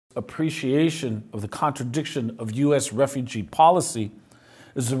appreciation of the contradiction of U.S. refugee policy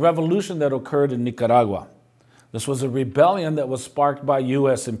is the revolution that occurred in Nicaragua. This was a rebellion that was sparked by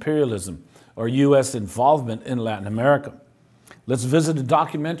U.S. imperialism or U.S. involvement in Latin America. Let's visit a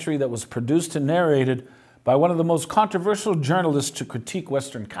documentary that was produced and narrated by one of the most controversial journalists to critique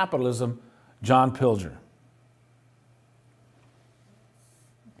Western capitalism, John Pilger.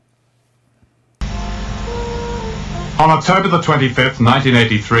 On October the 25th,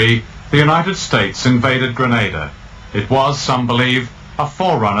 1983, the United States invaded Grenada. It was, some believe, a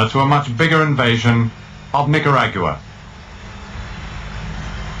forerunner to a much bigger invasion of Nicaragua.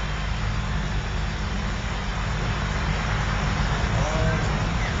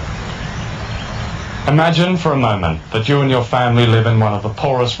 Imagine for a moment that you and your family live in one of the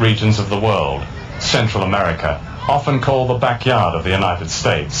poorest regions of the world, Central America, often called the backyard of the United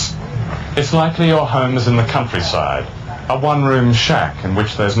States. It's likely your home is in the countryside, a one-room shack in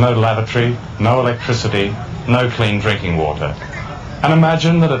which there's no lavatory, no electricity, no clean drinking water. And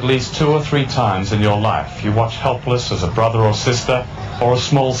imagine that at least 2 or 3 times in your life you watch helpless as a brother or sister or a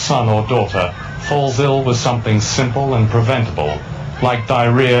small son or daughter falls ill with something simple and preventable, like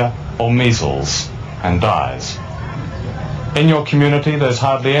diarrhea or measles, and dies. In your community there's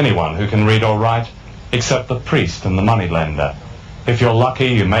hardly anyone who can read or write except the priest and the moneylender. If you're lucky,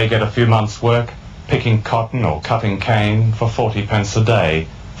 you may get a few months' work picking cotton or cutting cane for 40 pence a day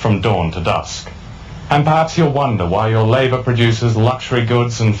from dawn to dusk. And perhaps you'll wonder why your labor produces luxury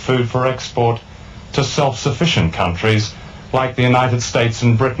goods and food for export to self-sufficient countries like the United States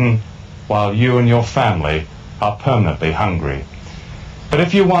and Britain, while you and your family are permanently hungry. But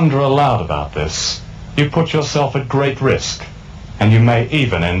if you wonder aloud about this, you put yourself at great risk, and you may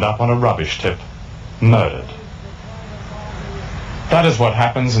even end up on a rubbish tip, murdered. That is what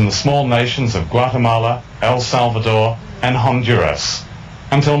happens in the small nations of Guatemala, El Salvador, and Honduras.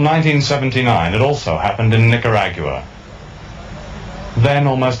 Until 1979, it also happened in Nicaragua. Then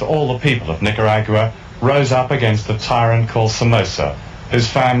almost all the people of Nicaragua rose up against a tyrant called Somoza, whose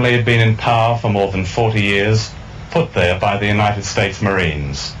family had been in power for more than 40 years, put there by the United States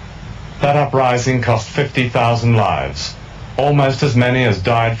Marines. That uprising cost 50,000 lives, almost as many as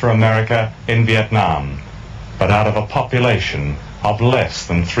died for America in Vietnam, but out of a population of less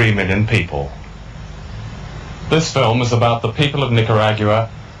than 3 million people. This film is about the people of Nicaragua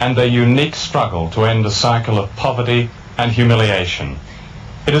and their unique struggle to end a cycle of poverty and humiliation.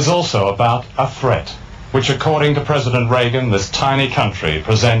 It is also about a threat, which according to President Reagan, this tiny country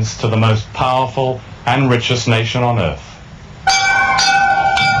presents to the most powerful and richest nation on earth.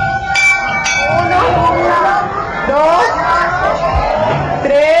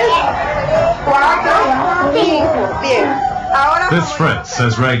 This threat,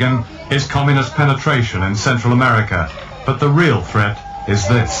 says Reagan, is communist penetration in Central America, but the real threat is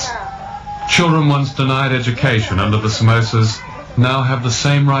this. Children once denied education under the Somozas now have the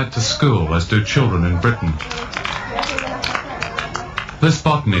same right to school as do children in Britain. This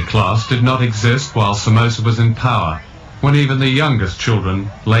botany class did not exist while Somoza was in power, when even the youngest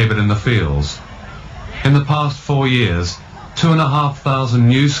children laboured in the fields. In the past 4 years, 2,500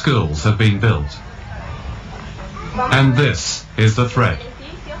 new schools have been built. And this is the threat.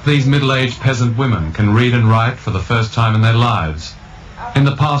 These middle-aged peasant women can read and write for the first time in their lives. In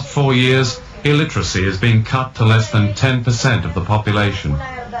the past 4 years, illiteracy has been cut to less than 10% of the population.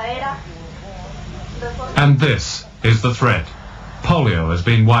 And this is the threat. Polio has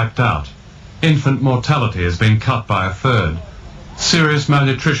been wiped out. Infant mortality has been cut by a third. Serious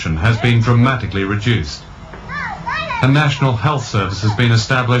malnutrition has been dramatically reduced. A national health service has been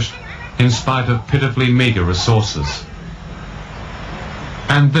established in spite of pitifully meagre resources.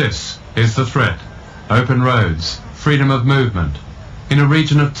 And this is the threat. Open roads, freedom of movement. In a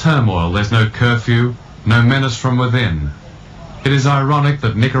region of turmoil, there's no curfew, no menace from within. It is ironic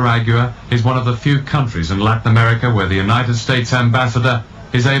that Nicaragua is one of the few countries in Latin America where the United States ambassador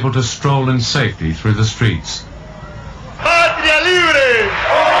is able to stroll in safety through the streets. Patria libre!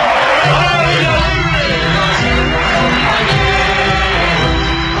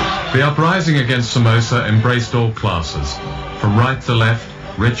 The uprising against Somoza embraced all classes, from right to left,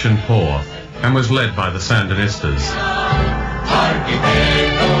 rich and poor, and was led by the Sandinistas.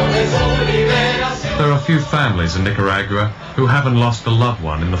 There are few families in Nicaragua who haven't lost a loved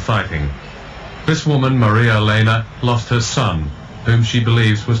one in the fighting. This woman, Maria Elena, lost her son, whom she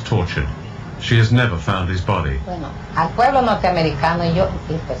believes was tortured. She has never found his body.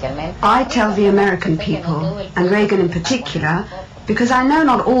 I tell the American people, and Reagan in particular, because I know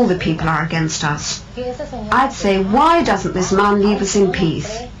not all the people are against us. I'd say, why doesn't this man leave us in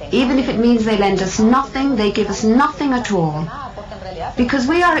peace? Even if it means they lend us nothing, they give us nothing at all. because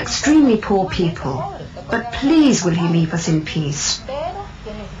we are extremely poor people, but please will he leave us in peace.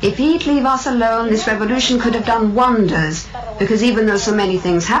 If he'd leave us alone, this revolution could have done wonders, because even though so many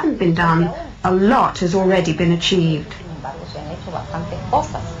things haven't been done, a lot has already been achieved.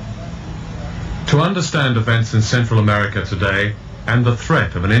 To understand events in Central America today and the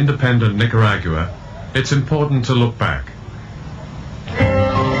threat of an independent Nicaragua, it's important to look back.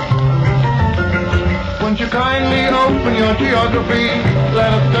 Won't you kindly open your geography?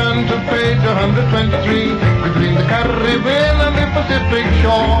 Let us turn to page 123. Between the Caribbean and the Pacific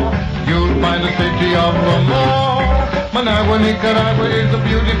shore, you'll find a city of Amor. Managua, Nicaragua is a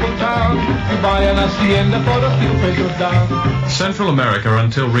beautiful town. You buy an hacienda for a few pesos down. Central America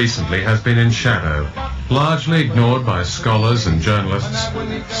until recently has been in shadow, largely ignored by scholars and journalists,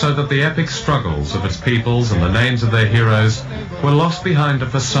 so that the epic struggles of its peoples and the names of their heroes were lost behind a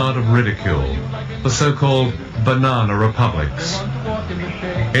facade of ridicule, the so-called banana republics.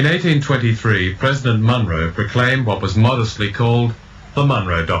 In 1823, President Monroe proclaimed what was modestly called the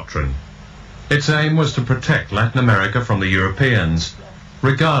Monroe Doctrine. Its aim was to protect Latin America from the Europeans,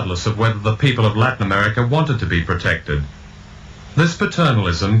 regardless of whether the people of Latin America wanted to be protected. This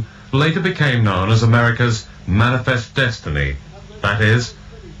paternalism later became known as America's manifest destiny, that is,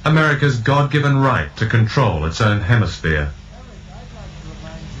 America's God-given right to control its own hemisphere.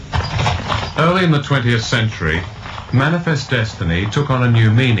 Early in the 20th century, manifest destiny took on a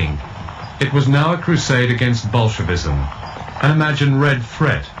new meaning. It was now a crusade against Bolshevism, an imagined red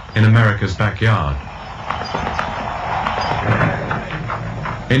threat in America's backyard.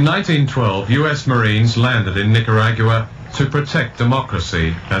 In 1912, U.S. Marines landed in Nicaragua to protect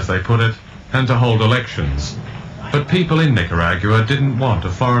democracy, as they put it, and to hold elections. But people in Nicaragua didn't want a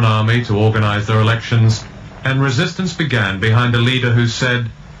foreign army to organize their elections, and resistance began behind a leader who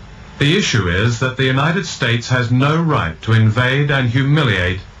said, "The issue is that the United States has no right to invade and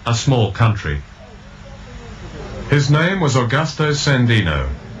humiliate a small country." His name was Augusto Sandino.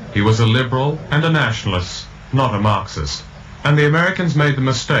 He was a liberal and a nationalist, not a Marxist, and the Americans made the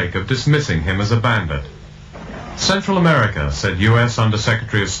mistake of dismissing him as a bandit. Central America, said U.S.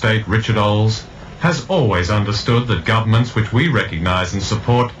 Undersecretary of State Richard Olds, has always understood that governments which we recognize and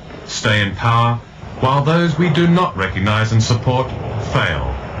support stay in power, while those we do not recognize and support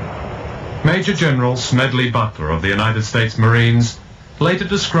fail. Major General Smedley Butler of the United States Marines later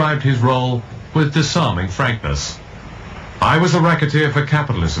described his role with disarming frankness. "I was a racketeer for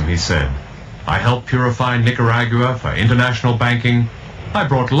capitalism," he said. "I helped purify Nicaragua for international banking. I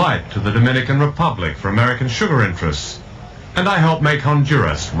brought light to the Dominican Republic for American sugar interests. And I helped make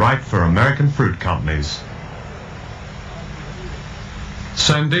Honduras ripe for American fruit companies."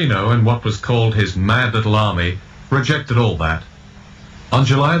 Sandino and what was called his mad little army rejected all that. On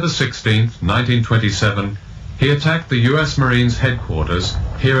July the 16th, 1927, he attacked the U.S. Marines headquarters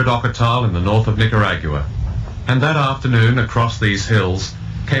here at Ocotal in the north of Nicaragua. And that afternoon, across these hills,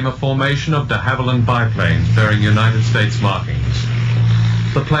 came a formation of de Havilland biplanes bearing United States markings.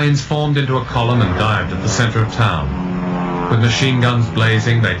 The planes formed into a column and dived at the center of town. With machine guns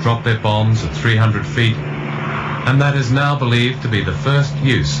blazing, they dropped their bombs at 300 feet, and that is now believed to be the first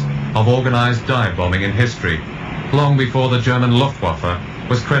use of organized dive bombing in history, long before the German Luftwaffe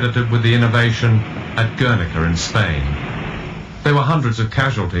was credited with the innovation at Guernica in Spain. There were hundreds of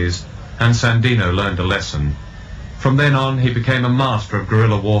casualties, and Sandino learned a lesson. From then on, he became a master of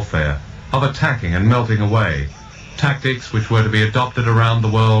guerrilla warfare, of attacking and melting away, tactics which were to be adopted around the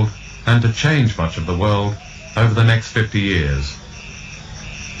world and to change much of the world over the next 50 years.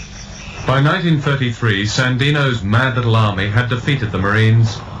 By 1933, Sandino's mad little army had defeated the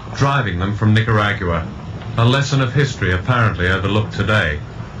Marines, driving them from Nicaragua, a lesson of history apparently overlooked today.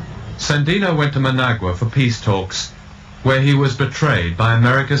 Sandino went to Managua for peace talks, where he was betrayed by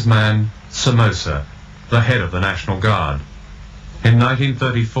America's man, Somoza, the head of the National Guard. In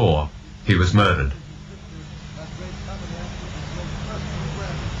 1934, he was murdered.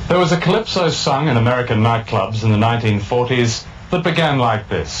 There was a calypso sung in American nightclubs in the 1940s that began like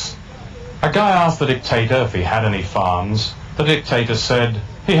this. A guy asked the dictator if he had any farms. The dictator said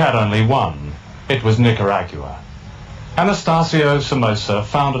he had only one. It was Nicaragua. Anastasio Somoza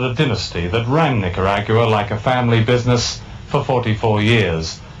founded a dynasty that ran Nicaragua like a family business for 44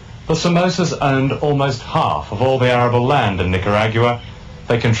 years. The Somozas owned almost half of all the arable land in Nicaragua.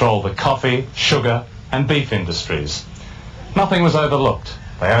 They controlled the coffee, sugar, and beef industries. Nothing was overlooked.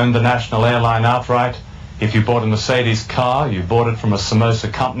 They owned the national airline outright. If you bought a Mercedes car, you bought it from a Somoza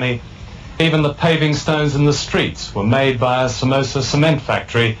company. Even the paving stones in the streets were made by a Somoza cement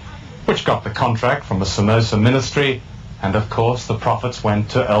factory, which got the contract from a Somoza ministry, and of course the profits went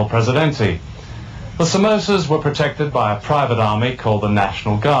to El Presidente. The Somozas were protected by a private army called the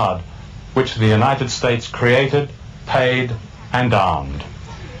National Guard, which the United States created, paid, and armed.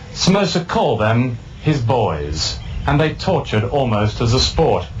 Somoza called them his boys, and they tortured almost as a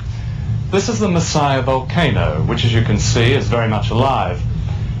sport. This is the Messiah volcano, which, as you can see, is very much alive.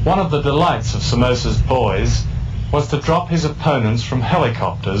 One of the delights of Somoza's boys was to drop his opponents from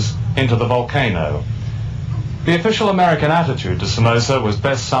helicopters into the volcano. The official American attitude to Somoza was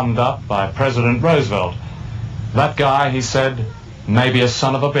best summed up by President Roosevelt. That guy, he said, may be a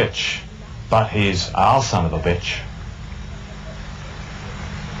son of a bitch, but he's our son of a bitch.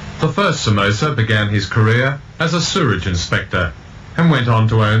 The first Somoza began his career as a sewerage inspector and went on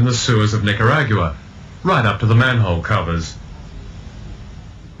to own the sewers of Nicaragua, right up to the manhole covers.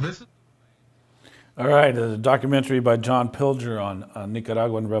 All right, a documentary by John Pilger on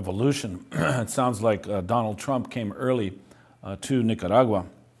Nicaraguan Revolution. It sounds like Donald Trump came early to Nicaragua.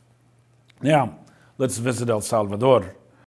 Now, let's visit El Salvador.